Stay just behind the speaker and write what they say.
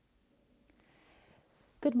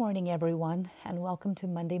Good morning, everyone, and welcome to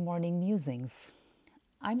Monday Morning Musings.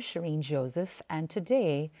 I'm Shireen Joseph, and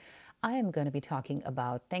today I am going to be talking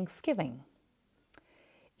about Thanksgiving.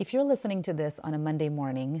 If you're listening to this on a Monday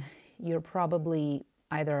morning, you're probably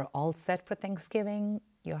either all set for Thanksgiving,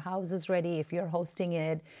 your house is ready, if you're hosting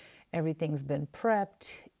it, everything's been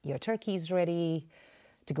prepped, your turkey's ready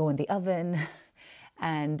to go in the oven,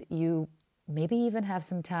 and you maybe even have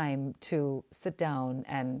some time to sit down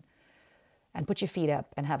and put your feet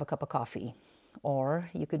up and have a cup of coffee. Or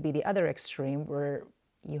you could be the other extreme where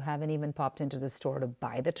you haven't even popped into the store to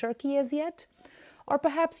buy the turkey as yet. Or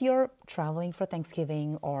perhaps you're traveling for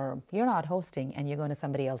Thanksgiving or you're not hosting and you're going to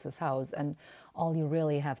somebody else's house and all you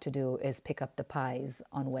really have to do is pick up the pies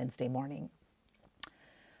on Wednesday morning.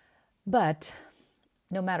 But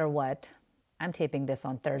no matter what, I'm taping this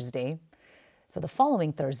on Thursday. So the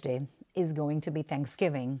following Thursday is going to be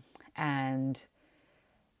Thanksgiving, and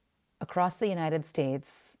across the United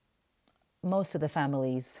States, most of the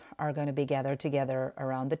families are going to be gathered together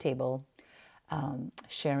around the table,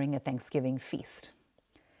 sharing a Thanksgiving feast.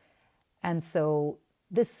 And so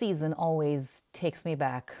this season always takes me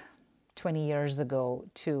back 20 years ago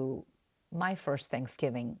to my first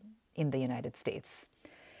Thanksgiving in the United States.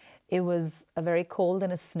 It was a very cold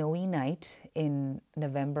and a snowy night in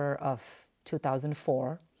November of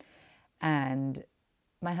 2004, and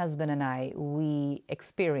my husband and I, we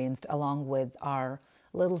experienced, along with our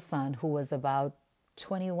little son, who was about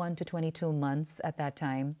 21 to 22 months at that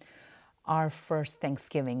time, our first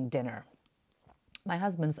Thanksgiving dinner. My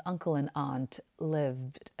husband's uncle and aunt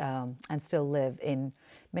lived and still live in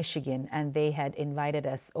Michigan, and they had invited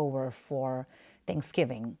us over for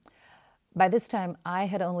Thanksgiving. By this time, I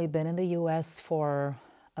had only been in the U.S. for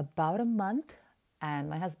about a month, and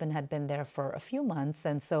my husband had been there for a few months,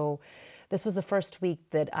 and so this was the first week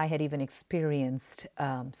that I had even experienced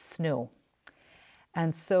snow.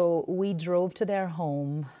 And so we drove to their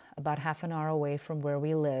home about half an hour away from where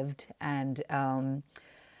we lived, and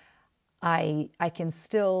I can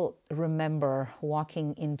still remember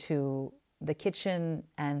walking into the kitchen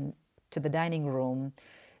and to the dining room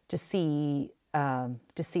to see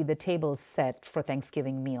the table set for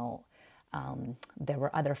Thanksgiving meal. There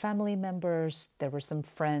were other family members, there were some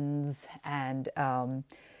friends, and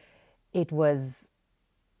it was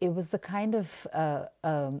the kind of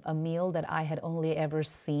a meal that I had only ever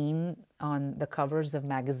seen on the covers of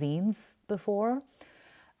magazines before.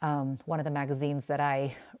 One of the magazines that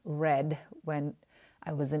I read when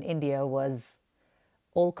I was in India was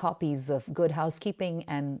old copies of Good Housekeeping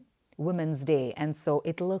and Women's Day, and so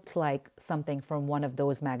it looked like something from one of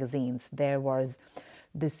those magazines. There was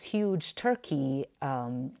this huge turkey,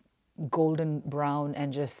 golden brown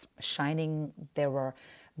and just shining. There were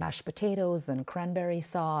mashed potatoes and cranberry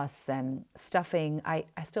sauce and stuffing. I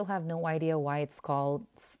still have no idea why it's called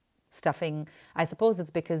stuffing. I suppose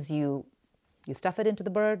it's because you stuff it into the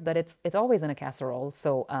bird, but it's always in a casserole.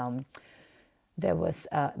 So there was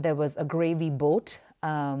a gravy boat.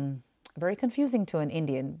 Very confusing to an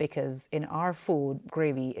Indian because in our food,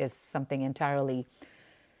 gravy is something entirely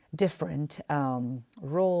different.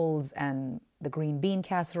 Rolls and the green bean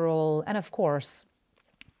casserole, and of course,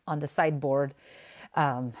 on the sideboard,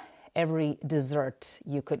 every dessert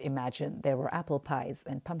you could imagine. There were apple pies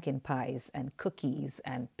and pumpkin pies and cookies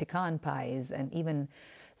and pecan pies and even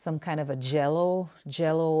some kind of a jello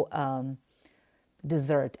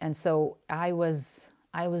dessert. And so I was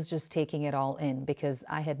just taking it all in because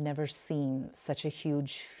I had never seen such a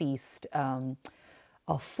huge feast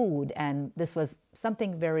of food, and this was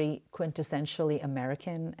something very quintessentially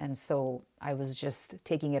American, and so I was just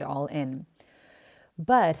taking it all in.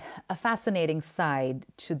 But a fascinating side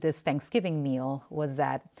to this Thanksgiving meal was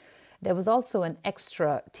that there was also an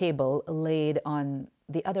extra table laid on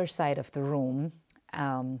the other side of the room,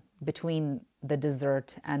 between the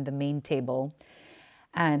dessert and the main table.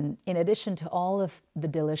 And in addition to all of the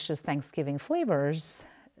delicious Thanksgiving flavors,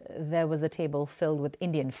 there was a table filled with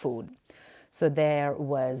Indian food. So there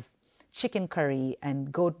was chicken curry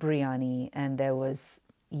and goat biryani, and there was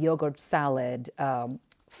yogurt salad,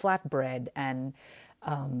 flatbread, and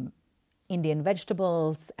Indian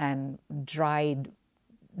vegetables, and dry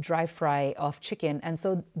fry of chicken. And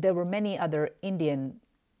so there were many other Indian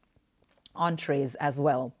entrees as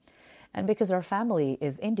well. And because our family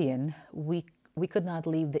is Indian, we could not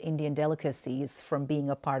leave the Indian delicacies from being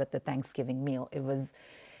a part of the Thanksgiving meal. It was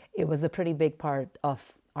a pretty big part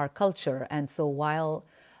of our culture. And so while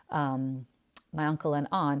my uncle and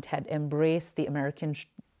aunt had embraced the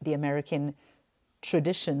American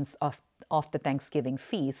traditions of the Thanksgiving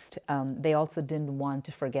feast, they also didn't want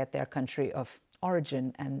to forget their country of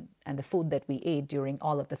origin and the food that we ate during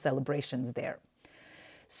all of the celebrations there.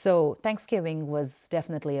 So Thanksgiving was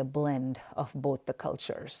definitely a blend of both the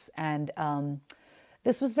cultures. And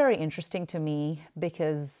this was very interesting to me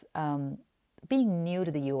because being new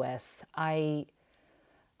to the US, I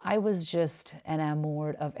was just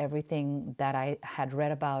enamored of everything that I had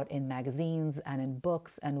read about in magazines and in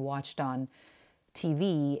books and watched on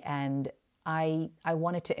TV. And I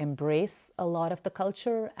wanted to embrace a lot of the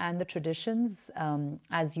culture and the traditions,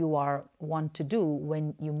 as you are want to do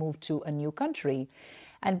when you move to a new country.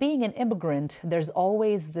 And being an immigrant, there's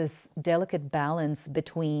always this delicate balance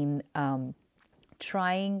between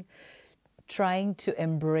trying trying to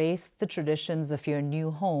embrace the traditions of your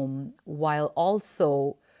new home while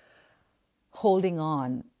also holding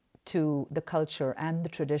on to the culture and the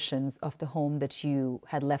traditions of the home that you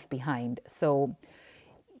had left behind. So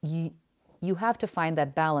you you have to find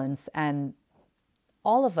that balance, and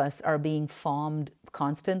all of us are being formed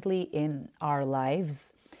constantly in our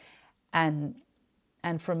lives. And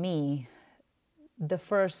for me, the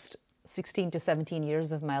first 16 to 17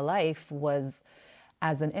 years of my life was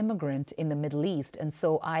as an immigrant in the Middle East. And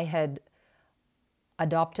so I had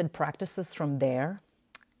adopted practices from there.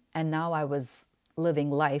 And now I was living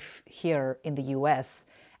life here in the US.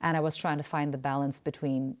 And I was trying to find the balance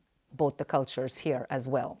between both the cultures here as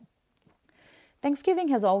well. Thanksgiving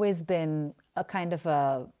has always been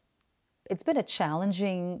it's been a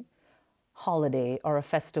challenging holiday or a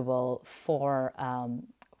festival for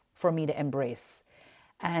me to embrace.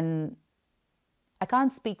 And I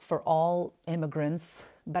can't speak for all immigrants,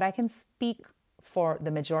 but I can speak for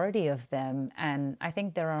the majority of them. And I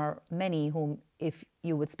think there are many whom, if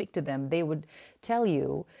you would speak to them, they would tell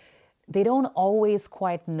you they don't always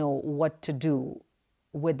quite know what to do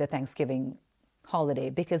with the Thanksgiving holiday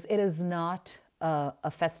because it is not a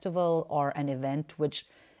festival or an event which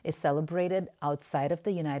is celebrated outside of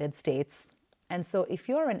the United States. And so if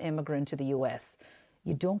you're an immigrant to the US,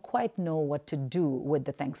 you don't quite know what to do with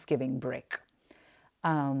the Thanksgiving break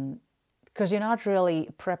because you're not really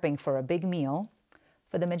prepping for a big meal.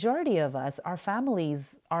 For the majority of us, our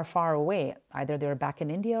families are far away. Either they're back in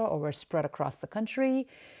India or we're spread across the country.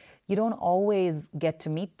 You don't always get to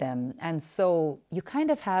meet them. And so you kind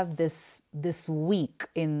of have this week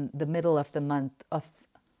in the middle of the month of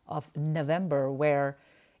November where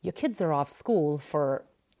your kids are off school for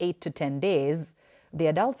 8 to 10 days. The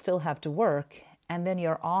adults still have to work. And then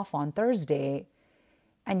you're off on Thursday.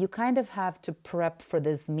 And you kind of have to prep for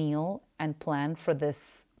this meal and plan for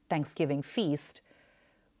this Thanksgiving feast,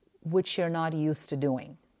 which you're not used to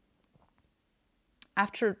doing.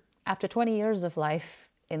 After 20 years of life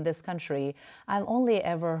in this country, I've only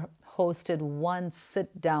ever hosted one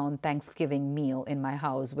sit-down Thanksgiving meal in my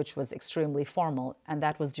house, which was extremely formal, and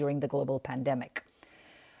that was during the global pandemic.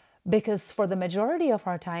 Because for the majority of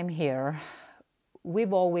our time here,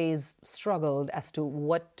 we've always struggled as to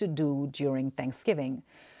what to do during Thanksgiving.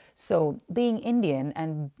 So being Indian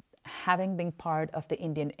and having been part of the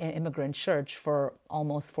Indian immigrant church for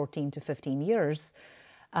almost 14 to 15 years,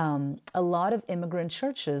 a lot of immigrant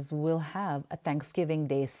churches will have a Thanksgiving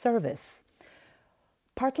Day service,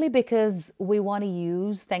 partly because we want to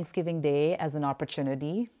use Thanksgiving Day as an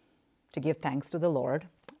opportunity to give thanks to the Lord.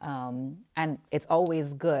 And it's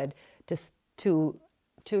always good to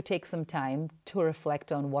take some time to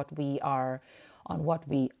reflect on what we are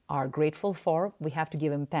grateful for. We have to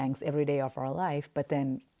give him thanks every day of our life, but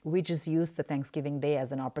then we just use the Thanksgiving Day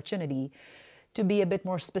as an opportunity to be a bit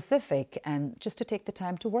more specific and just to take the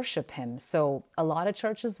time to worship him. So a lot of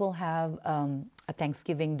churches will have a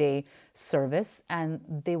Thanksgiving Day service,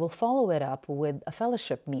 and they will follow it up with a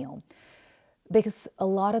fellowship meal, because a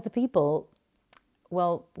lot of the people,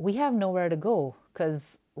 well, we have nowhere to go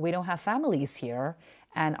because we don't have families here,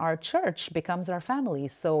 and our church becomes our family.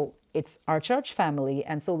 So it's our church family,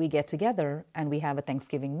 and so we get together and we have a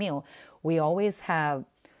Thanksgiving meal. We always have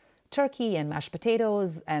turkey and mashed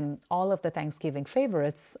potatoes and all of the Thanksgiving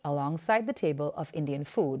favorites alongside the table of Indian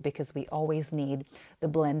food, because we always need the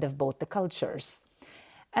blend of both the cultures.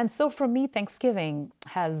 And so for me, Thanksgiving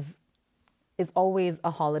is always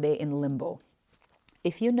a holiday in limbo.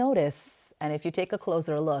 If you notice, and if you take a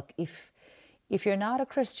closer look, if you're not a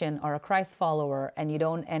Christian or a Christ follower and you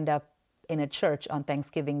don't end up in a church on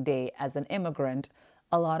Thanksgiving Day as an immigrant,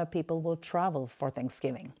 a lot of people will travel for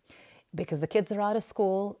Thanksgiving. Because the kids are out of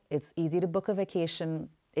school, it's easy to book a vacation,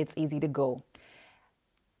 it's easy to go.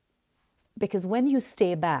 Because when you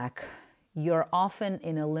stay back, you're often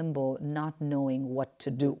in a limbo, not knowing what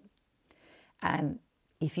to do. And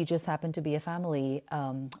if you just happen to be a family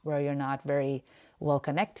where you're not very well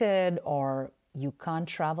connected, or you can't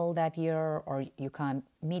travel that year, or you can't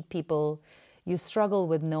meet people, you struggle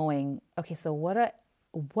with knowing, okay, so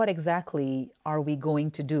what exactly are we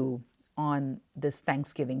going to do on this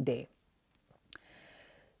Thanksgiving Day?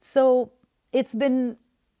 So it's been,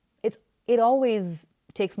 it always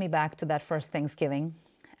takes me back to that first Thanksgiving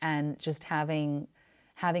and just having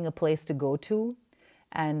a place to go to.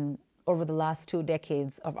 And over the last 2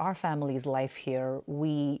 decades of our family's life here,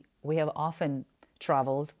 we have often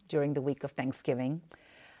traveled during the week of Thanksgiving.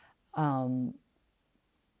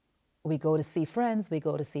 We go to see friends, we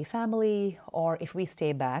go to see family, or if we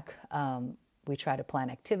stay back, we try to plan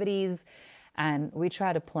activities and we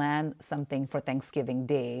try to plan something for Thanksgiving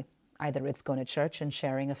Day. Either it's going to church and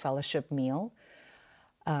sharing a fellowship meal,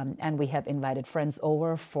 and we have invited friends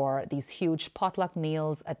over for these huge potluck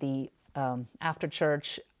meals at the after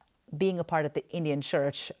church. Being a part of the Indian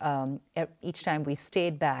church, each time we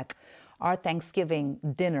stayed back, our Thanksgiving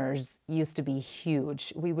dinners used to be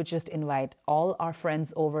huge. We would just invite all our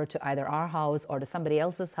friends over to either our house or to somebody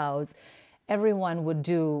else's house. Everyone would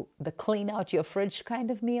do the clean out your fridge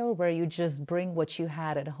kind of meal where you just bring what you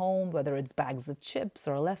had at home, whether it's bags of chips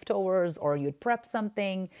or leftovers, or you'd prep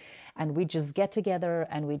something, and we'd just get together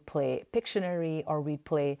and we'd play Pictionary or we'd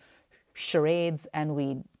play charades, and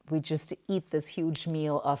we'd just eat this huge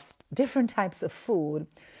meal of different types of food.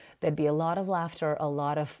 There'd be a lot of laughter, a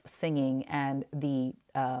lot of singing, and the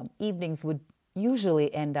evenings would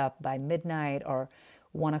usually end up by midnight or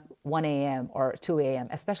 1 a.m. or 2 a.m.,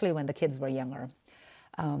 especially when the kids were younger.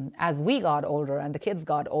 As we got older and the kids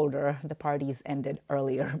got older, the parties ended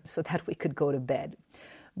earlier so that we could go to bed.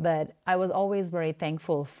 But I was always very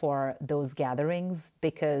thankful for those gatherings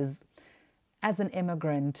because as an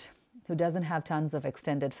immigrant who doesn't have tons of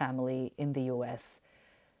extended family in the US,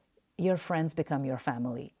 your friends become your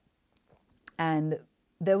family. And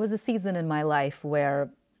there was a season in my life where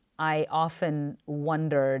I often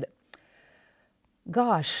wondered,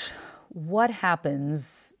 gosh, what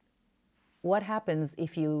happens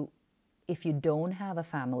if you don't have a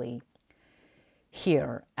family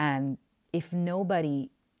here, and if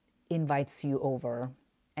nobody invites you over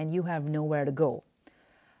and you have nowhere to go?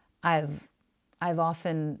 I've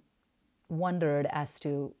often wondered as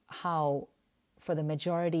to how, for the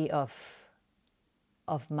majority of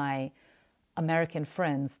my American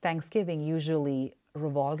friends, Thanksgiving usually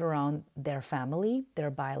revolved around their family,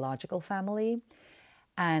 their biological family.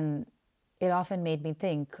 And it often made me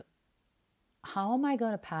think, how am I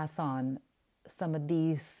going to pass on some of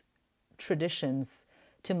these traditions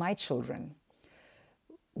to my children?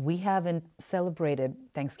 We haven't celebrated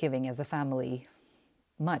Thanksgiving as a family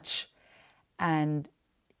much, and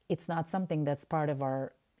it's not something that's part of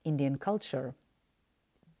our Indian culture.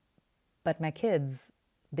 But my kids,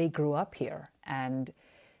 they grew up here and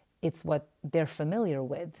it's what they're familiar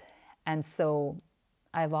with. And so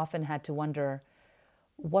I've often had to wonder,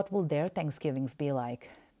 what will their Thanksgivings be like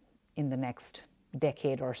in the next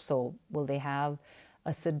decade or so? Will they have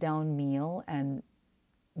a sit-down meal and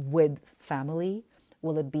with family?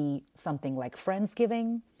 Will it be something like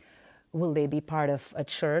Friendsgiving? Will they be part of a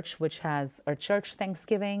church which has a church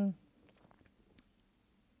Thanksgiving?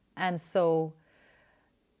 And so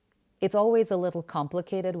it's always a little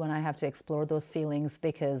complicated when I have to explore those feelings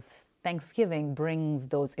because Thanksgiving brings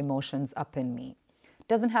those emotions up in me. It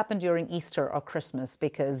doesn't happen during Easter or Christmas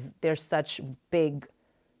because they're such big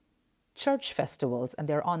church festivals and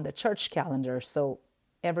they're on the church calendar, so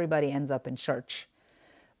everybody ends up in church.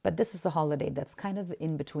 But this is a holiday that's kind of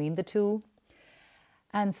in between the two.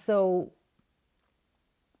 And so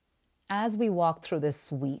as we walk through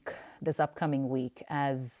this week, this upcoming week,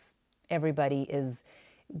 as everybody is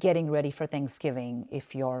getting ready for Thanksgiving,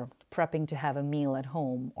 if you're prepping to have a meal at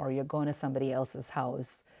home or you're going to somebody else's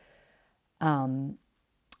house,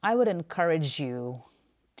 I would encourage you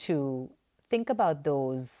to think about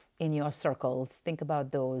those in your circles, think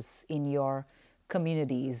about those in your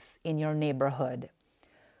communities, in your neighborhood,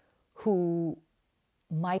 who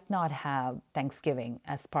might not have Thanksgiving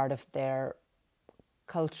as part of their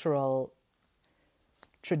cultural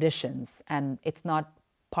traditions, and it's not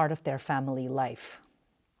part of their family life.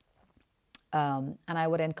 And I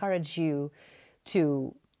would encourage you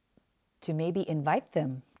to maybe invite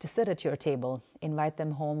them to sit at your table, invite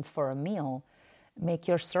them home for a meal, make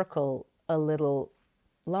your circle a little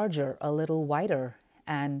larger, a little wider,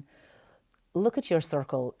 and look at your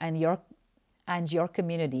circle and your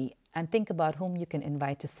community and think about whom you can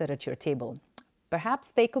invite to sit at your table. Perhaps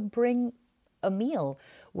they could bring a meal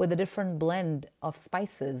with a different blend of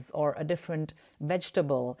spices or a different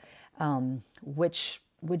vegetable, which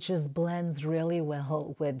just blends really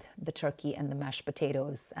well with the turkey and the mashed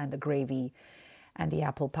potatoes and the gravy and the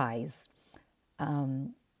apple pies.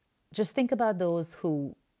 Just think about those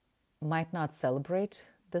who might not celebrate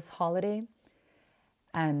this holiday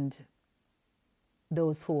And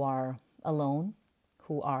those who are alone,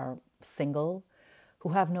 who are single, who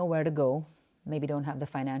have nowhere to go, maybe don't have the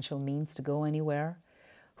financial means to go anywhere,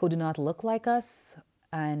 who do not look like us,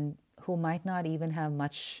 and who might not even have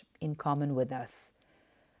much in common with us,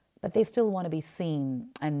 but they still want to be seen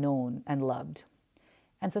and known and loved.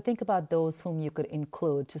 And so think about those whom you could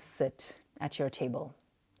include to sit at your table.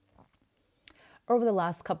 Over the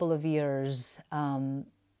last couple of years,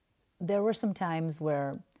 there were some times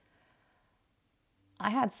where I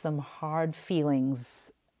had some hard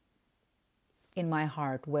feelings in my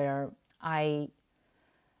heart where I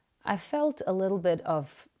felt a little bit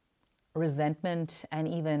of resentment and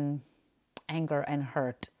even anger and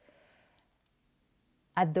hurt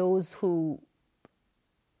at those who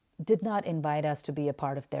did not invite us to be a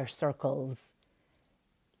part of their circles,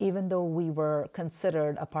 even though we were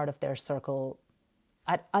considered a part of their circle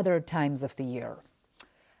at other times of the year.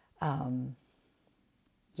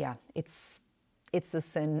 Yeah, it's the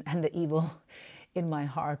sin and the evil in my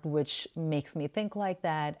heart which makes me think like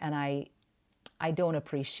that, and I don't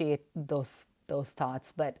appreciate those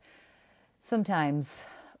thoughts. But sometimes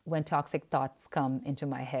when toxic thoughts come into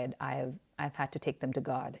my head, I've had to take them to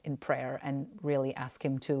God in prayer and really ask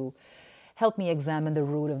Him to help me examine the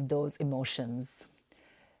root of those emotions.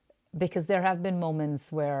 Because there have been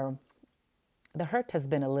moments where the hurt has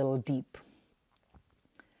been a little deep.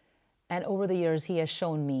 And over the years, He has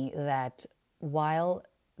shown me that while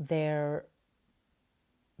there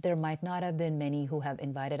might not have been many who have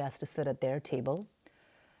invited us to sit at their table,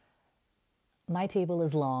 my table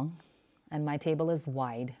is long and my table is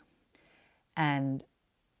wide, and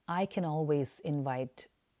I can always invite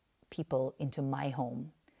people into my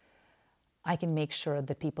home. I can make sure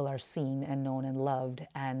that people are seen and known and loved,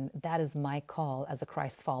 and that is my call as a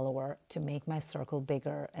Christ follower, to make my circle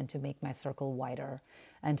bigger and to make my circle wider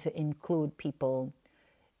and to include people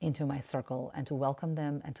into my circle and to welcome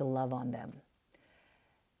them and to love on them.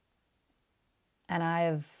 And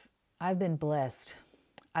I've been blessed.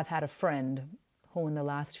 I've had a friend who in the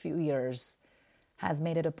last few years has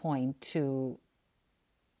made it a point to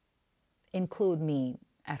include me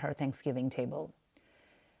at her Thanksgiving table.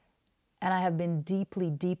 And I have been deeply,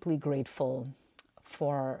 deeply grateful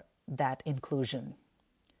for that inclusion.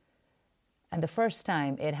 And the first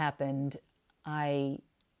time it happened, I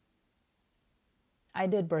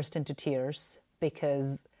did burst into tears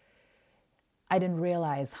because I didn't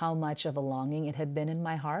realize how much of a longing it had been in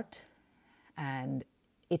my heart, and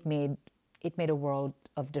it made a world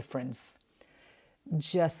of difference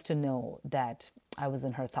just to know that I was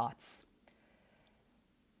in her thoughts.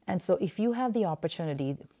 And so if you have the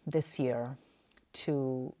opportunity this year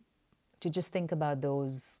to just think about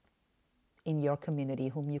those in your community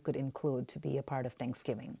whom you could include to be a part of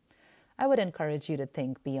Thanksgiving, I would encourage you to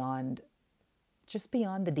think beyond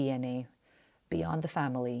the DNA, beyond the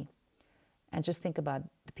family, and just think about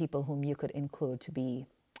the people whom you could include to be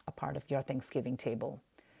a part of your Thanksgiving table.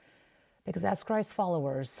 Because as Christ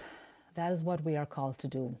followers, that is what we are called to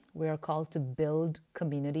do. We are called to build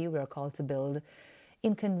community. We are called to build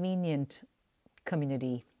inconvenient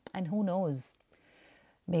community. And who knows,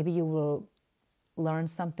 maybe you will learn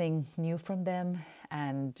something new from them,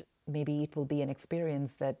 and maybe it will be an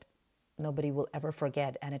experience that nobody will ever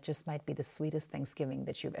forget, and it just might be the sweetest Thanksgiving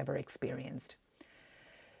that you've ever experienced.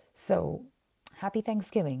 So, happy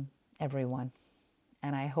Thanksgiving, everyone.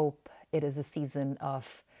 And I hope it is a season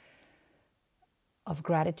of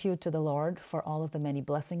gratitude to the Lord for all of the many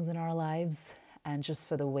blessings in our lives, and just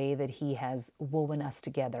for the way that He has woven us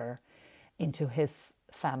together into His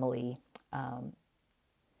family. And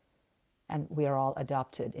we are all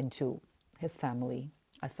adopted into His family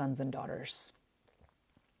as sons and daughters.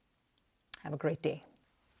 Have a great day.